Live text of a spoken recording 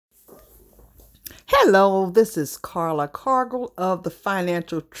Hello, this is Carla Cargill of the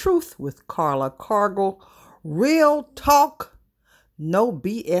Financial Truth with Carla Cargill. Real talk, no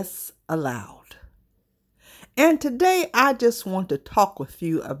BS allowed. And today I just want to talk with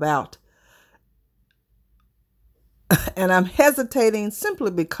you about, and I'm hesitating simply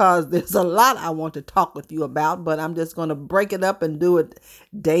because there's a lot I want to talk with you about, but I'm just going to break it up and do it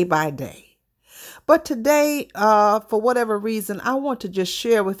day by day. But today, for whatever reason, I want to just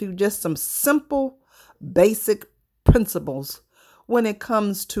share with you just some simple, basic principles when it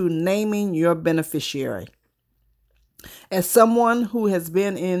comes to naming your beneficiary. As someone who has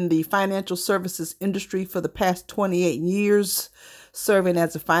been in the financial services industry for the past 28 years, serving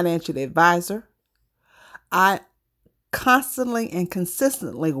as a financial advisor, I constantly and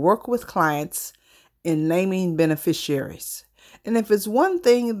consistently work with clients in naming beneficiaries. And if it's one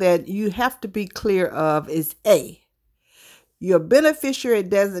thing that you have to be clear of is A, your beneficiary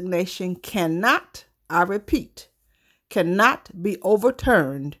designation cannot, I repeat, cannot be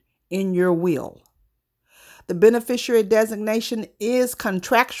overturned in your will. The beneficiary designation is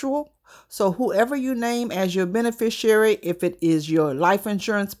contractual, so whoever you name as your beneficiary, if it is your life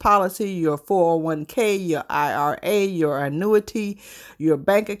insurance policy, your 401k, your IRA, your annuity, your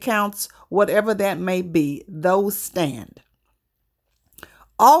bank accounts, whatever that may be, those stand.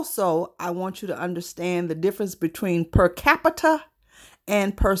 Also, I want you to understand the difference between per capita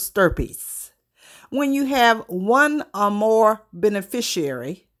and per stirpes. When you have one or more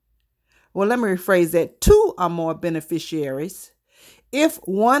beneficiary, let me rephrase that, two or more beneficiaries, if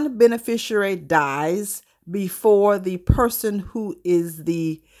one beneficiary dies before the person who is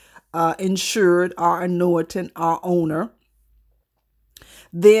the insured or annuitant or owner,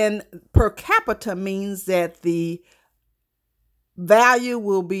 then per capita means that the value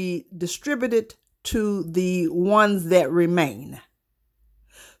will be distributed to the ones that remain.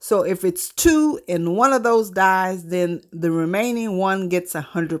 So if it's two and one of those dies, then the remaining one gets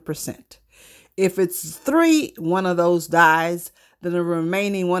 100%. If it's three, one of those dies, then the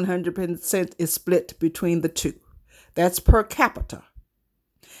remaining 100% is split between the two. That's per capita.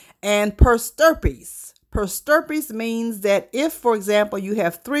 And per stirpes. Per stirpes means that if, for example, you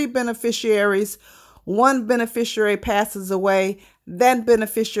have three beneficiaries, one beneficiary passes away, that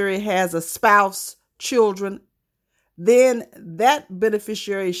beneficiary has a spouse, children, then that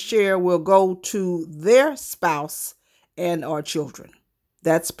beneficiary's share will go to their spouse and or children.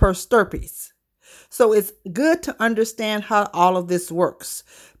 That's per stirpes. So it's good to understand how all of this works,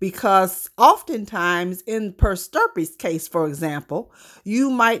 because oftentimes in per stirpes case, for example,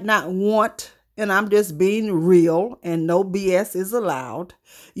 you might not want, and I'm just being real and no BS is allowed,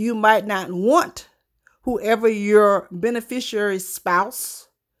 you might not want whoever your beneficiary's spouse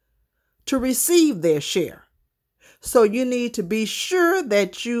to receive their share. So you need to be sure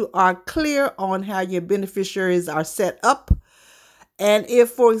that you are clear on how your beneficiaries are set up. And if,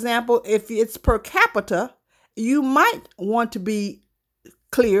 for example, if it's per capita, you might want to be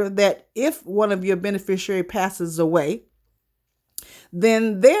clear that if one of your beneficiary passes away,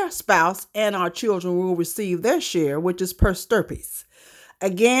 then their spouse and our children will receive their share, which is per stirpes.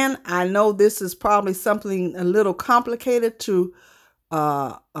 Again, I know this is probably something a little complicated to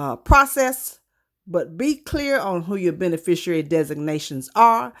process, but be clear on who your beneficiary designations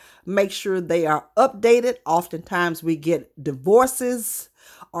are. Make sure they are updated. Oftentimes we get divorces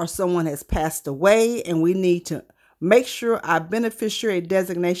or someone has passed away, and we need to make sure our beneficiary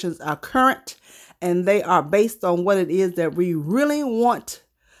designations are current and they are based on what it is that we really want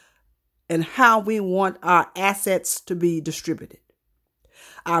and how we want our assets to be distributed.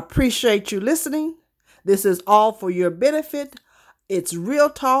 I appreciate you listening. This is all for your benefit. It's real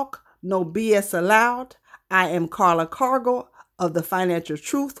talk, no BS allowed. I am Carla Cargill of the Financial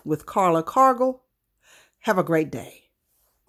Truth with Carla Cargill. Have a great day.